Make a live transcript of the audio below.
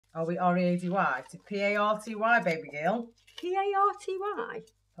Are we R-E-A-D-Y? To P-A-R-T-Y, baby girl. P-A-R-T-Y?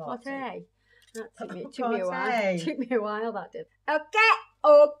 Party. Party. That took me a while. Party. Took me a while, that did. Okay.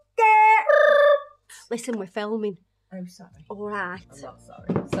 Listen, we're filming. Oh, sorry. All right. I'm not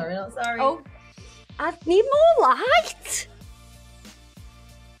sorry. Sorry, not sorry. Oh, I need more light.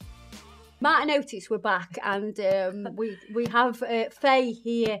 Might notice we're back, and we have Faye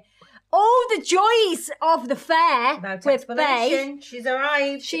here. Oh, the joys of the fair with Faye. She's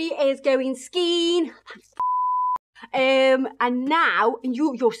arrived. She is going skiing. And now, and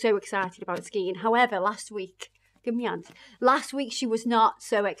you're so excited about skiing. However, last week, give me a hand. Last week she was not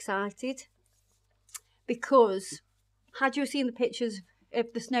so excited because had you seen the pictures of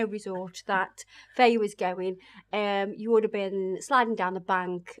the snow resort that Faye was going, you would have been sliding down the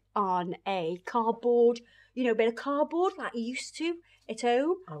bank on a cardboard, bit of cardboard like you used to at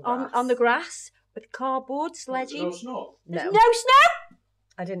home on the grass with cardboard sledging. No snow. No snow.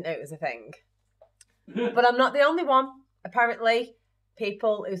 I didn't know it was a thing. But I'm not the only one. Apparently,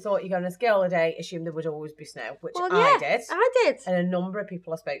 people who thought you're going on a ski holiday assumed there would always be snow, which I did. I did. And a number of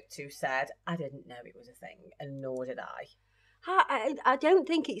people I spoke to said, I didn't know it was a thing, and nor did I. I don't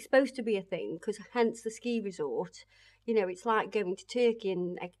think it's supposed to be a thing, because hence the ski resort. It's like going to Turkey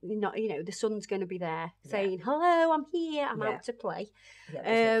and, the sun's going to be there saying, hello, I'm here, I'm out to play.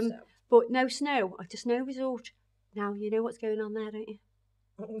 Yeah, no but no snow at a snow resort. Now, you know what's going on there, don't you?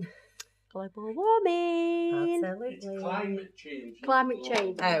 Global warming. Absolutely. It's climate change. Climate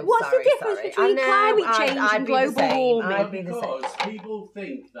change. Oh, What's the difference between climate change and global warming? I'd be the same. Because people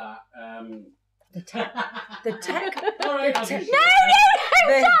think that... The tech All right, No, tell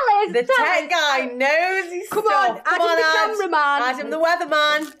us. The tech guy knows his Come stuff. on, Adam the cameraman. Adam the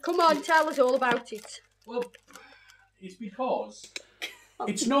weatherman. Come on, tell us all about it. Well, it's because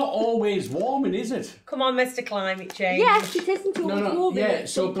it's not always warming, is it? Come on, Mr. Climate Change. Yes, it isn't always warming. Yeah,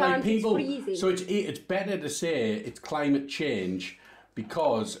 so like sometimes people, it's freezing. so it's better to say it's climate change.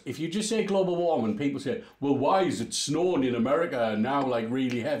 Because if you just say global warming, people say, well, why is it snowing in America now, like,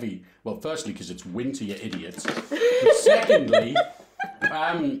 really heavy? Well, firstly, because it's winter, you idiots. But secondly,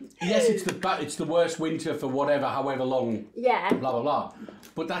 yes, it's the worst winter for however long, blah, blah, blah.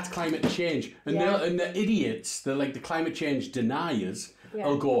 But that's climate change. And, and the idiots, the climate change deniers,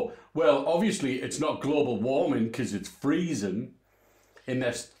 will go, well, obviously, it's not global warming because it's freezing in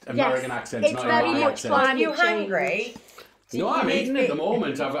their American accents, it's not very in my much accent. climate Are you hungry? No, I'm eating at the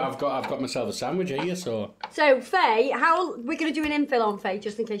moment. I've got myself a sandwich here, so. So Faye, we're going to do an infill on Faye,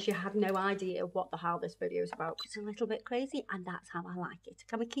 just in case you have no idea what the hell this video is about. It's a little bit crazy, and that's how I like it.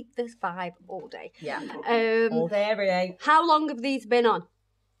 Can we keep this vibe all day? Yeah. All day, every day. How long have these been on?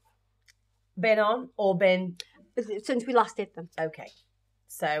 Been on or been? Since we last did them. Okay.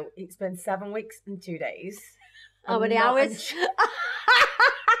 So it's been 7 weeks and 2 days. How many hours?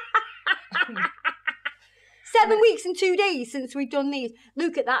 7 weeks and 2 days since we've done these.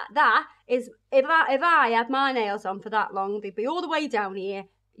 Look at that. That is, if I had my nails on for that long, they'd be all the way down here.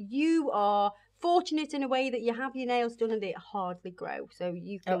 You are fortunate in a way that you have your nails done and they hardly grow, so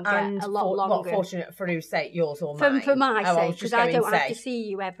you can get a lot longer. What fortunate for whose sake, yours or mine? For my sake, because I don't have to see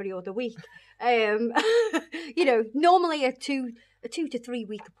you every other week. Normally a 2 to 3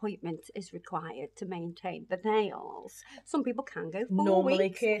 week appointment is required to maintain the nails. Some people can go 4 weeks. Normally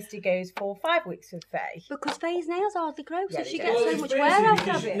Kirsty goes 4 or 5 weeks with Faye. Because Faye's nails hardly grow, so she Well, gets so much wear out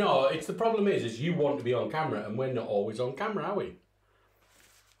of it. No, it's the problem is you want to be on camera and we're not always on camera, are we?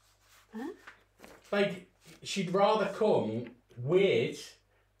 Huh? Like, she'd rather come, wait,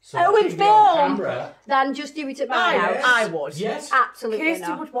 so and film than just do it at my house. I would. Yes. Absolutely Kirsty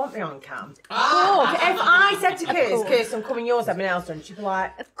not. would want me on cam. If I said to Kirsty, I'm coming yours, have my nails done, she'd be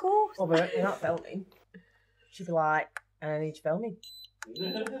like, of course. Well, but you're not filming. She'd be like, I need you filming.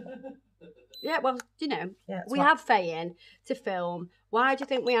 Yeah, well, we have Faye in to film. Why do you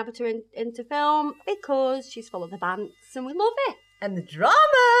think we have her in to film? Because she's full of the bants and we love it. And the drama.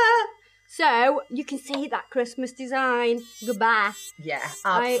 So, you can see that Christmas design. Goodbye. Yeah,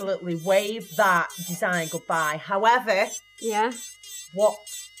 absolutely. Wave that design goodbye. However, what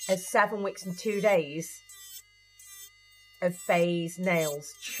has 7 weeks and 2 days of Faye's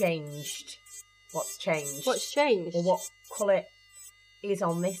nails changed? What's changed? What's changed? Well, what colour is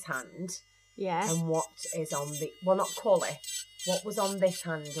on this hand? Yeah. And what is on the... Well, not colour. What was on this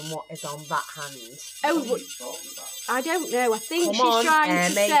hand and what is on that hand? Oh, I don't know. I think she's trying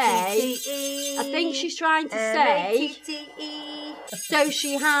to say... I think she's trying to say... So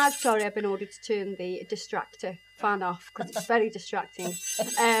she has... Sorry, I've been ordered to turn the distractor fan off because it's very distracting.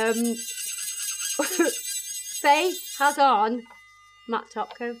 Faye has on matte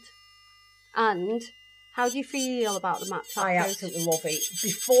top coat and How do you feel about the matte top I coat? absolutely love it.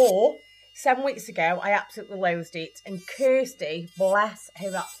 Before, 7 weeks ago, I absolutely loathed it. And Kirsty, bless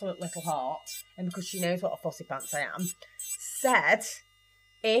her absolute little heart, and because she knows what a fussy pants I am, said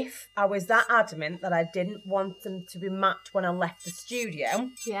if I was that adamant that I didn't want them to be matte when I left the studio,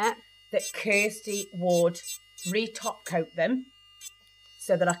 that Kirsty would re-top coat them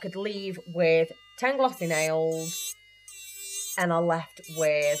so that I could leave with 10 glossy nails and I left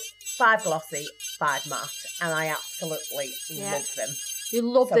with 5 glossy, 5 matte, and I absolutely love them. You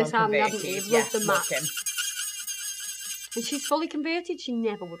love So this I'm hand, haven't you? You love the matte. Him. And she's fully converted. She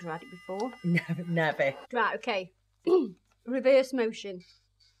never would have had it before. Never. Right, okay. Reverse motion.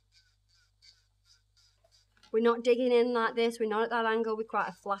 We're not digging in like this. We're not at that angle. We're quite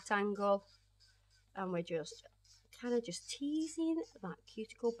a flat angle. And we're just kind of just teasing that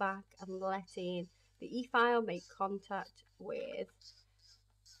cuticle back and letting the e-file make contact with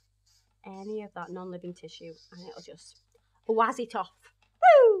any of that non-living tissue, and it'll just wazz it off.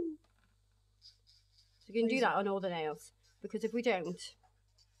 Woo! So you can do that on all the nails, because if we don't,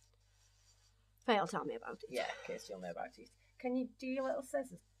 Faye'll tell me about it. Yeah, Kirsty will know about it. Can you do your little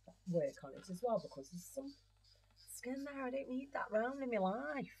scissors work on it as well, because there's some skin there. I don't need that round in my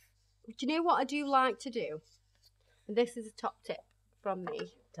life. Do you know what I do like to do? And this is a top tip from me.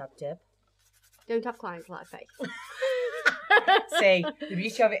 Top tip. Don't have clients like Faye. See, the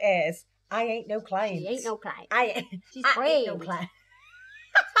beauty of it is, I ain't no client. She ain't no client. She's I ain't no client.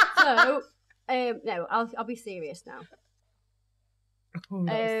 So, no, I'll be serious now.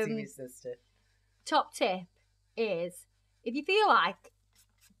 Not a serious sister. Top tip is, if you feel like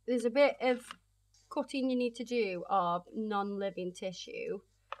there's a bit of cutting you need to do of non-living tissue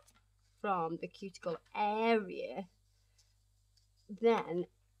from the cuticle area, then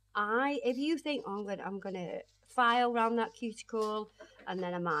if you think, oh, I'm gonna file around that cuticle and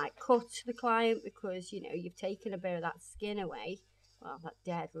then I might cut the client because, you know, you've taken a bit of that skin away, well, that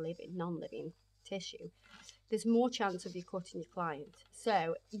dead non-living tissue, there's more chance of you cutting your client.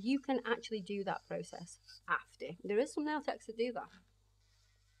 So you can actually do that process after. There is some nail techs that do that,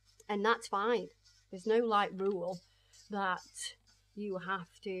 and that's fine. There's no like rule that you have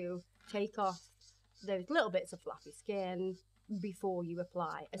to take off those little bits of fluffy skin before you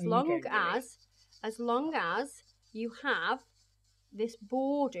apply, as long as you have this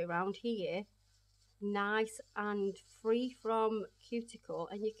border around here nice and free from cuticle,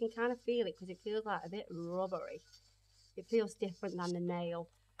 and you can kind of feel it because it feels like a bit rubbery. It feels different than the nail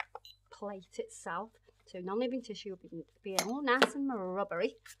plate itself. So non-living tissue will be all nice and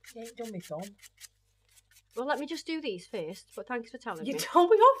rubbery. You ain't done me some. Well, let me just do these first, but thanks for telling me. You told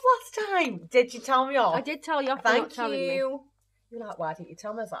me off last time. Did you tell me off? I did tell you off. Thank telling me. you. You're like, why didn't you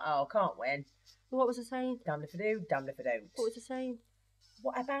tell me? I was like, oh, I can't win. What was I saying? Damned if I do, damned if I don't. What was I saying?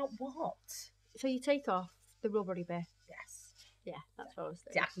 What about what? So you take off the rubbery bit. Yes. Yeah, that's what I was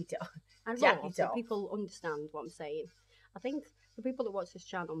saying. Jack it off. I Jack love it that off. people understand what I'm saying. I think the people that watch this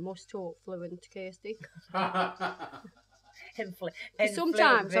channel must talk fluent Kirsty.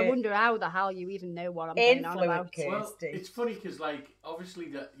 Sometimes I wonder how the hell you even know what I'm going on about. Kirsty. Well, it's funny because, like, obviously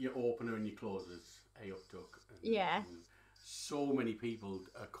that your opener and your closers, a upduck. Yeah. So many people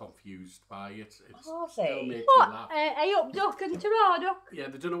are confused by it. It Are still they? makes What? me laugh. A upduck and Tararduck? Yeah,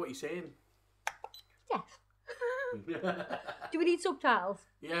 they don't know what you're saying. Yes. Do we need subtitles?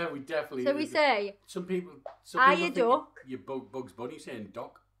 Yeah, we definitely. So we say, some people. Hiya, think duck. You're Bugs Bunny saying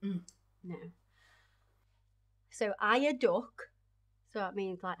duck. No. So Hiya, duck. So that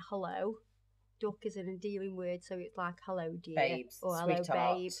means like hello. Duck is an endearing word, so it's like hello, dear. Babes, or hello,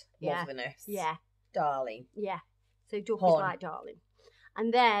 sweetheart, babe. Yeah. loveliness. Yeah. Darling. Yeah. So duck Hon. is like darling.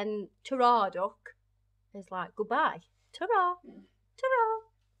 And then Tararduck is like goodbye. Ta-ra. Ta-ra.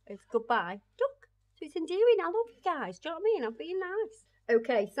 It's goodbye. Duck. So it's endearing. I love you guys. Do you know what I mean? I'm being nice.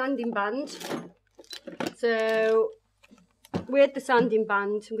 Okay, sanding band. So with the sanding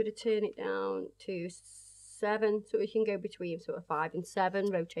band, I'm going to turn it down to 7, so we can go between sort of 5 and 7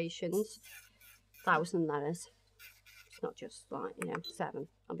 rotations. 1,000 that is. It's not just like, 7.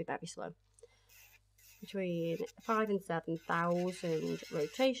 I'll be very slow. Between 5 and 7,000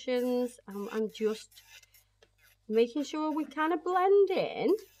 rotations. I'm just making sure we kind of blend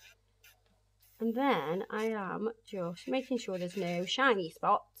in. And then I am just making sure there's no shiny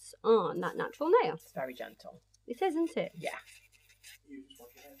spots on that natural nail. It's very gentle. It is, isn't it? Yeah.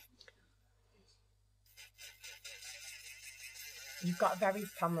 You've got very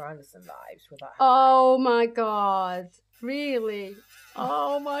Pamela Anderson vibes with that. Oh my god. Really?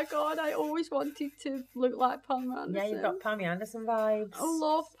 Oh my god, I always wanted to look like Pamela Anderson. Yeah, you've got Pammy Anderson vibes. I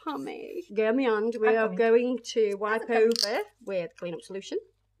love Pammy. Go me on. We are going to wipe over with clean up solution.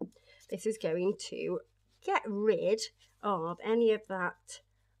 This is going to get rid of any of that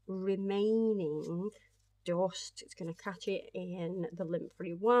remaining dust. It's going to catch it in the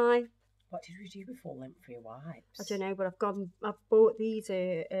lint-free wipe. What did we do before lint-free wipes? I don't know, but I've bought these. I'll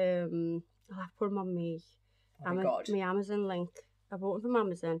have to put them on me. My Amazon link. I bought them from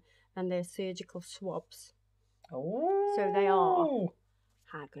Amazon, and they're surgical swabs. Oh. So they are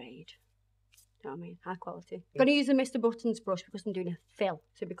high grade. You know what I mean? High quality. I'm going to use the Mr. Buttons brush because I'm doing a fill.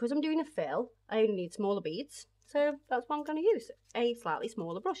 So because I'm doing a fill, I only need smaller beads. So that's what I'm going to use. A slightly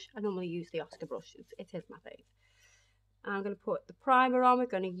smaller brush. I normally use the Oscar brush. It is my favourite. I'm going to put the primer on. We're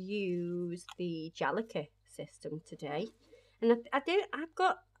going to use the Acrylic System today. And I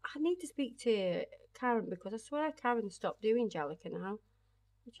need to speak to Karen because I swear Karen stopped doing Acrylic now.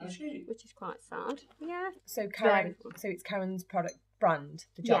 Which is quite sad. Yeah. So it's Karen's product brand,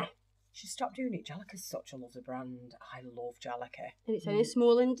 the Acrylic. Yeah. She stopped doing it. Acrylic is such a lovely brand. I love Acrylic. And it's only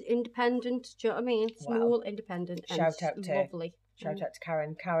small and independent. Do you know what I mean? Small, independent, and lovely. Shout out to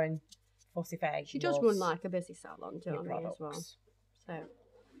Karen. Karen, fussy face. She does run like a busy salon, do you know what I mean, as well. So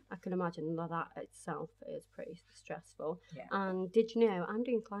I can imagine that itself is pretty stressful. Yeah. And did you know I'm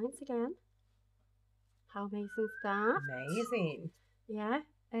doing clients again? How amazing is that? Amazing. Yeah.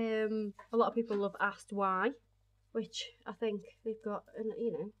 A lot of people have asked why, which I think they've got,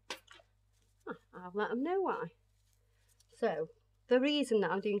 I'll let them know why. So, the reason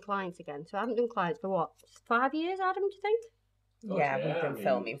that I'm doing clients again, so I haven't done clients for what, 5 years, Adam, do you think? We've been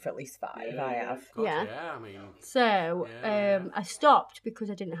filming for at least 5, I have. So, I stopped because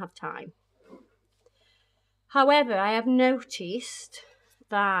I didn't have time. However, I have noticed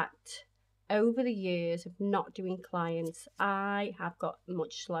that over the years of not doing clients, I have got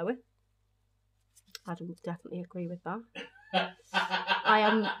much slower. Adam would definitely agree with that. I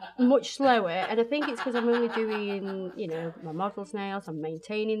am much slower, and I think it's because I'm only doing, my model's nails. I'm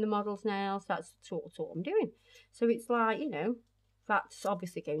maintaining the model's nails. That's sort of what I'm doing. So it's like, that's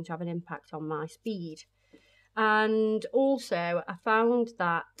obviously going to have an impact on my speed. And also, I found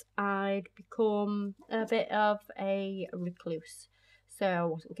that I'd become a bit of a recluse. So I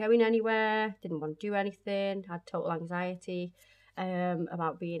wasn't going anywhere, didn't want to do anything, had total anxiety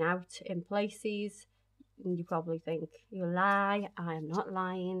about being out in places. And you probably think, you lie. I am not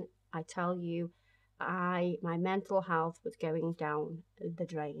lying. I tell you, my mental health was going down the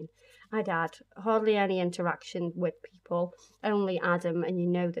drain. I'd had hardly any interaction with people, only Adam, and you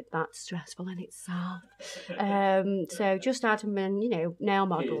know that's stressful in itself. So just Adam and, nail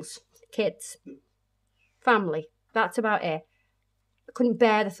models, kids, family, that's about it. I couldn't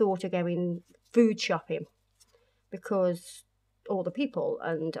bear the thought of going food shopping because all the people,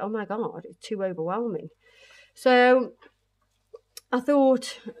 and oh my God, it's too overwhelming. So I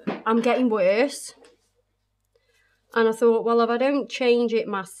thought, I'm getting worse. And I thought, well, if I don't change it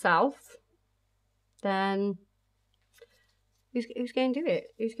myself, then who's going to do it?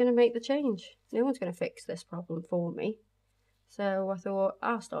 Who's going to make the change? No one's going to fix this problem for me. So I thought,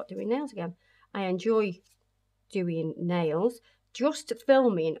 I'll start doing nails again. I enjoy doing nails. Just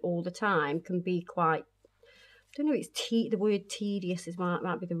filming all the time can be quite, I don't know, the word tedious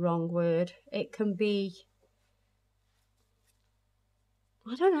might be the wrong word. It can be,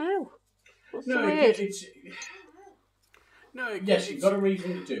 I don't know. What's the word? Yes, you've got a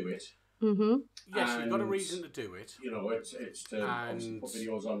reason to do it. Mm-hmm. Yes, you've got a reason to do it. It's to obviously put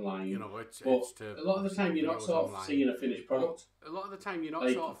videos online. A lot of the time you're not sort of seeing a finished product. A lot of the time you're not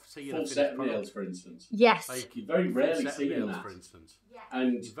sort of seeing a finished product. Full set nails, for instance. Yes. You're very rarely seeing that. For instance.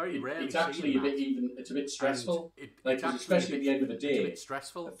 And it's actually it's a bit stressful. Especially at the end of the day. It's a bit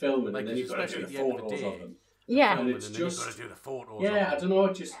stressful. Filming and then you've got to do the photos of them. Yeah, and it's just I don't know.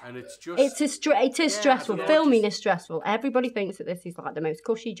 It is stressful. Filming is stressful. Everybody thinks that this is like the most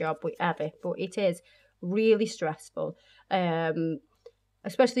cushy job ever, but it is really stressful.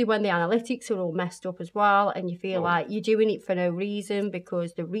 Especially when the analytics are all messed up as well, and you feel like you're doing it for no reason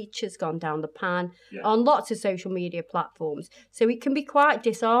because the reach has gone down the pan on lots of social media platforms. So it can be quite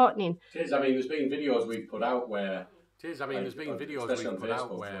disheartening. It is. I mean, there's been videos we've put out where. There's been videos we've put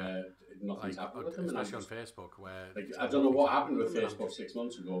out where. Nothing's happened with them, especially on Facebook. Where I don't know what happened with Facebook 6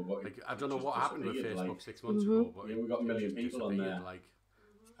 months ago, but I don't know what happened with Facebook 6 months ago. But we got a million people on there,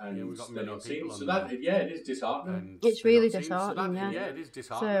 and we got a million people. So that it is disheartening. It's really disheartening. Yeah, it is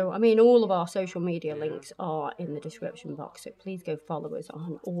disheartening. So I mean, all of our social media links are in the description box, so please go follow us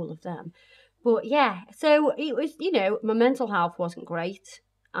on all of them. But yeah, so it was, my mental health wasn't great.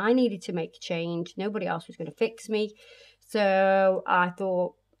 I needed to make a change. Nobody else was going to fix me. So I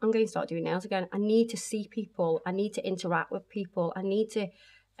thought, I'm going to start doing nails again. I need to see people. I need to interact with people. I need to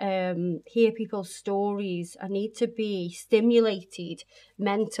hear people's stories. I need to be stimulated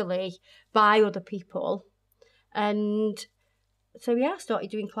mentally by other people And so, yeah, I started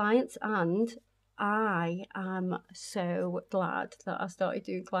doing clients, and I am so glad that I started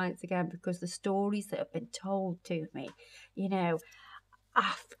doing clients again, because the stories that have been told to me, you know,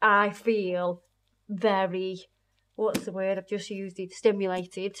 I feel very, what's the word? I've just used it,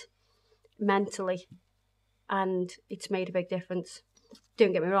 stimulated mentally, and it's made a big difference.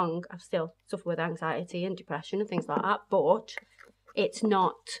 Don't get me wrong, I still suffer with anxiety and depression and things like that, but it's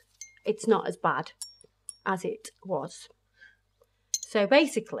not as bad as it was. So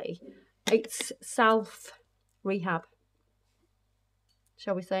basically, it's self-rehab,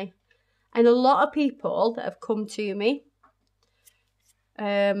 shall we say. And a lot of people that have come to me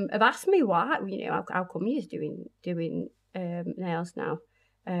have asked me why, you know, how come you're doing nails now?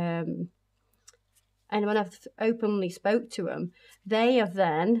 And when I've openly spoke to them, they have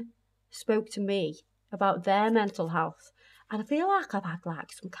then spoke to me about their mental health. And I feel like I've had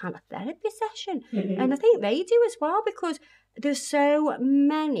like some kind of therapy session. And I think they do as well, because there's so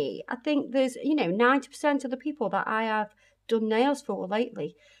many. I think there's, you know, 90% of the people that I have done nails for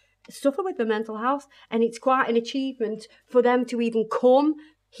lately suffer with their mental health. And it's quite an achievement for them to even come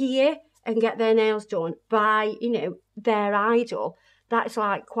here and get their nails done by, you know, their idol. That's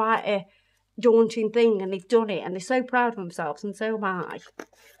like quite a daunting thing, and they've done it, and they're so proud of themselves, and so am I.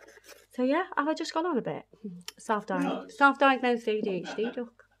 So yeah, have I just gone on a bit? Self-diagnosed ADHD,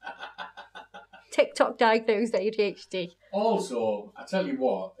 duck. TikTok diagnosed ADHD. Also, I tell you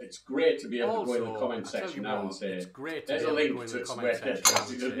what, it's great to be able to go in the comment section now and say, there's a link to where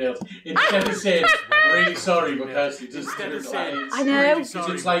Kirsty does nails. Instead of saying, I'm really sorry, but Kirsty does I know. Because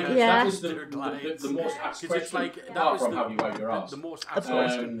it's like, that was the most asked question, apart from have you wiped your ass. The most asked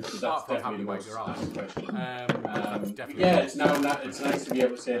question, apart from have you wiped your ass. Yeah, it's nice to be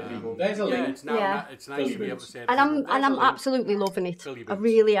able to say to people, there's a link. It's nice to be able to say. And I'm absolutely loving it. I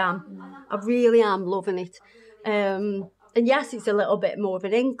really am loving it. And yes, it's a little bit more of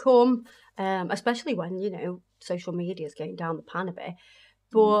an income, especially when, you know, social media is going down the pan a bit.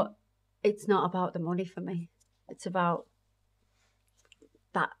 But it's not about the money for me. It's about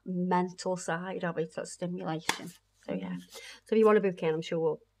that mental side of it, that stimulation. So yeah. So if you want to book in, I'm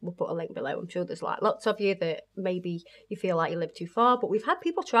sure we'll put a link below. I'm sure there's like lots of you that maybe you feel like you live too far, but we've had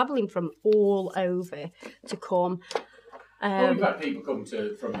people travelling from all over to come. We've had people come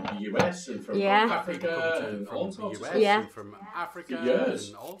from the US and from Africa and all sorts of stuff. And from Africa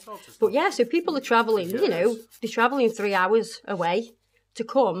and all sorts of stuff. But yeah, so people are travelling, you know, they're travelling 3 hours away to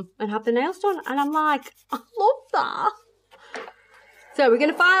come and have the nails done. And I'm like, I love that. So we're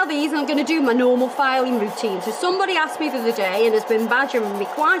going to file these, and I'm going to do my normal filing routine. So somebody asked me the other day, and has been badgering me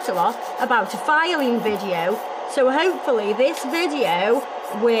quite a lot, about a filing video. So hopefully this video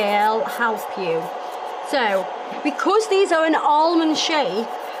will help you. So, because these are an almond shape,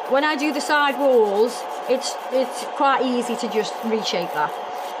 when I do the side walls, it's quite easy to just reshape that.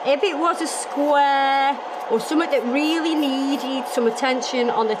 If it was a square or something that really needed some attention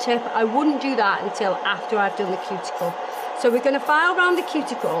on the tip, I wouldn't do that until after I've done the cuticle. So we're going to file around the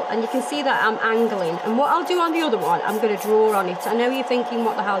cuticle, and you can see that I'm angling. And what I'll do on the other one, I'm going to draw on it. I know you're thinking,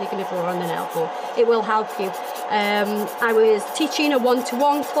 what the hell are you going to draw on the nail for? It will help you. I was teaching a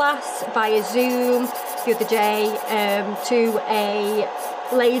one-to-one class via Zoom the other day to a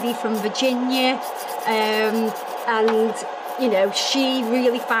lady from Virginia, and you know, she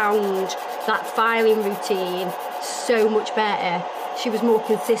really found that filing routine so much better. She was more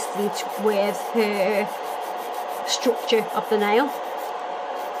consistent with her structure of the nail.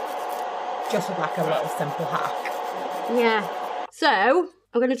 Just with like a little simple hack. Yeah. So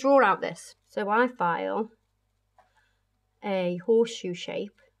I'm going to draw out this. So I file a horseshoe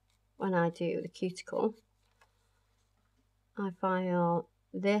shape when I do the cuticle. I file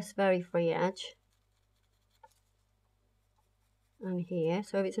this very free edge and here.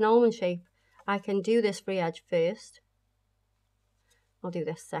 So if it's an almond shape, I can do this free edge first. I'll do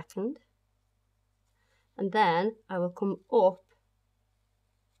this second. And then I will come up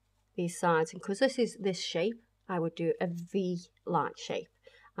these sides. And because this is this shape, I would do a V-like shape.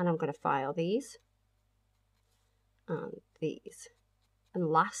 And I'm going to file these and these. And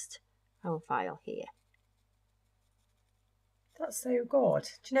last, I will file here. That's so good.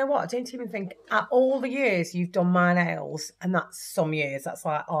 Do you know what? I don't even think, at all the years you've done my nails, and that's some years, that's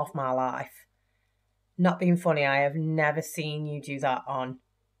like half my life. Not being funny, I have never seen you do that on.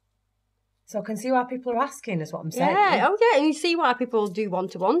 So I can see why people are asking, is what I'm saying. Yeah, oh yeah, and you see why people do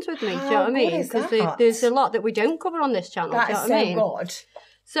one-to-ones with me, do you know what I mean? Because there's a lot that we don't cover on this channel, do you know what I mean? That is so good.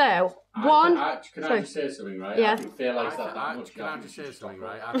 So, One. Can I just say something, right? Yeah. I can feel like that much. Can I just say something,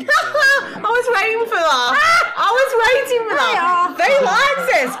 right? I was waiting for that. I was waiting for that. They like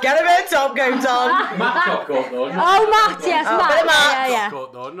this. Get a bit of top coat on. Matt top coat, though. Oh, Matt, yes, Matt. Yeah. Top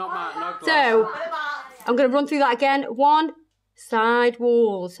coat, though, not Matt, not So, I'm going to run through that again. 1, side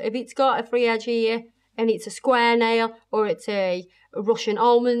walls. If it's got a free edge here, and it's a square nail, or it's a Russian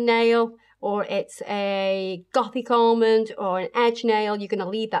almond nail, or it's a Gothic almond, or an edge nail, you're going to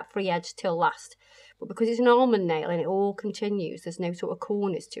leave that free edge till last. But because it's an almond nail and it all continues, there's no sort of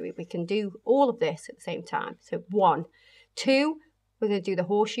corners to it, we can do all of this at the same time. So 1. 2, we're going to do the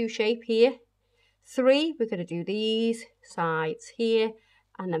horseshoe shape here. 3, we're going to do these sides here.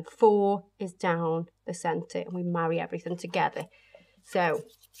 And then 4 is down the centre, and we marry everything together. So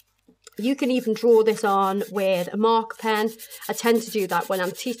you can even draw this on with a marker pen. I tend to do that when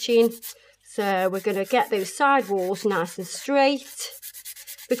I'm teaching. So we're going to get those side walls nice and straight.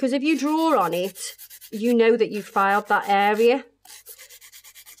 Because if you draw on it, you know that you've filed that area.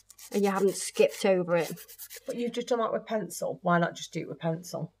 And you haven't skipped over it. But you've just done that with pencil. Why not just do it with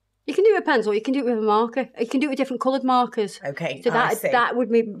pencil? You can do it with pencil, you can do it with a marker. You can do it with different coloured markers. Okay, so that would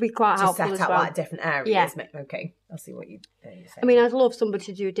be quite helpful as well. Set out like different areas. Yeah. Okay, I'll see what you're saying. I mean, I'd love somebody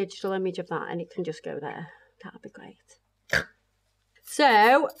to do a digital image of that and it can just go there. That'd be great.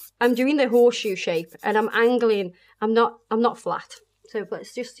 So, I'm doing the horseshoe shape and I'm angling. I'm not flat. So,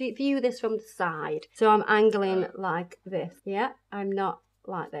 let's just view this from the side. So, I'm angling like this. Yeah, I'm not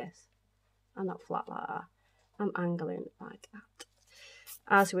like this. I'm not flat like that. I'm angling like that.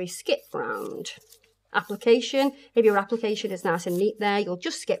 As we skip round. Application. If your application is nice and neat there, you'll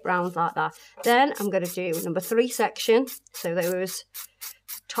just skip round like that. Then I'm going to do number 3 section. So those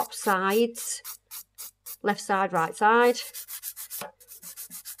top sides. Left side, right side.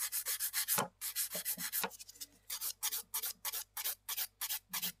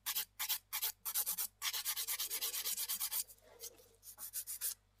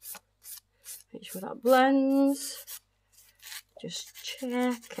 Make sure that blends. Just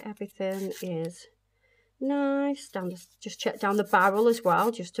check everything is nice. Just check down the barrel as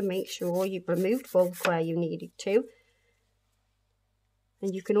well, just to make sure you've removed bulk where you needed to.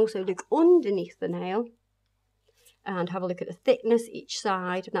 And you can also look underneath the nail and have a look at the thickness each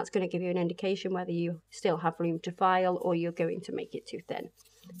side, and that's going to give you an indication whether you still have room to file or you're going to make it too thin.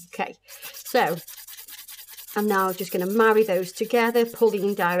 Okay, so I'm now just going to marry those together,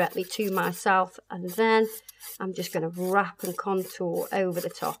 pulling directly to myself, and then I'm just going to wrap and contour over the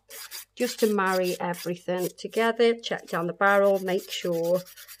top just to marry everything together. Check down the barrel, make sure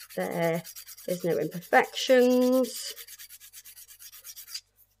there is no imperfections.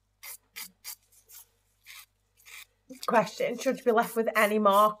 Question, should you be left with any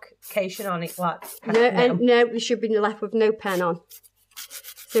marcation on it? Like no, we should be left with no pen on.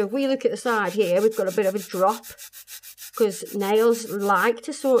 So if we look at the side here, we've got a bit of a drop because nails like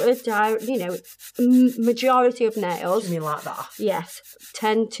to sort of, majority of nails. You mean like that? Yes,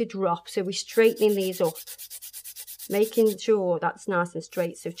 tend to drop. So we're straightening these up, making sure that's nice and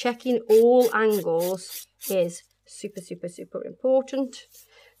straight. So checking all angles is super, super, super important.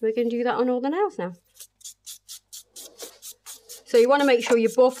 We're going to do that on all the nails now. So you want to make sure you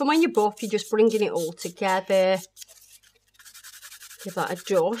buff, and when you buff, you're just bringing it all together. Give that a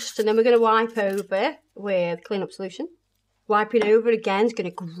dust, and then we're going to wipe over with clean-up solution. Wiping over again is going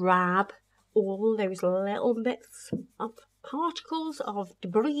to grab all those little bits of particles of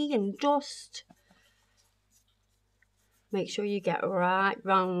debris and dust. Make sure you get right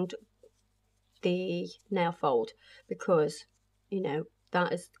round the nail fold because,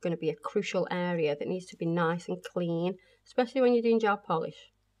 that is going to be a crucial area that needs to be nice and clean, especially when you're doing gel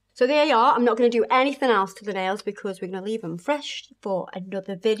polish. So there you are. I'm not going to do anything else to the nails because we're going to leave them fresh for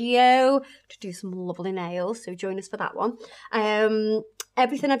another video to do some lovely nails. So join us for that one.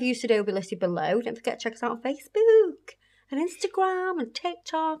 Everything I've used today will be listed below. Don't forget to check us out on Facebook and Instagram and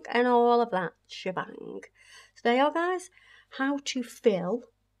TikTok and all of that shebang. So there you are, guys. How to fill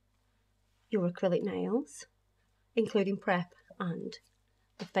your acrylic nails, including prep and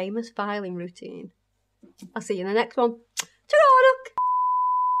the famous filing routine. I'll see you in the next one. Ta-ra!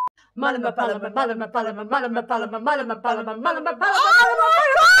 Oh my God,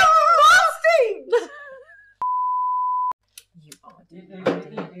 you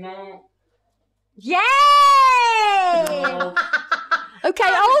are Yay!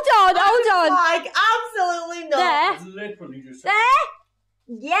 Okay, hold on. Like, absolutely not. There. Literally just There.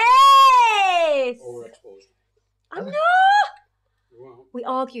 Yes. overexposed. I'm not. Wow. We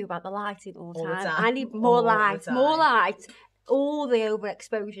argue about the lighting all the All the time. time. I need more All the light. time. More light. All the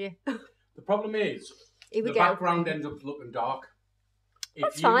overexposure. The problem is Here we the go. background ends up looking dark.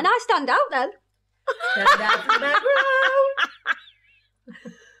 That's fine. I stand out then. Stand out from the background.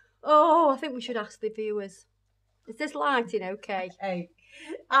 Oh, I think we should ask the viewers. Is this lighting okay? Hey,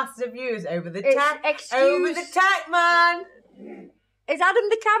 ask the viewers over the It's tack. excuse- Over the tack, man. Is Adam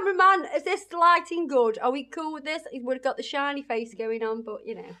the cameraman? Is this lighting good? Are we cool with this? We've got the shiny face going on, but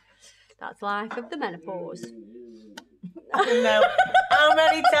you know, that's life of the menopause. I don't know. How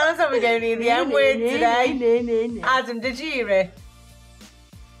many times are we going to hear the M word today? No. Adam, did you hear it?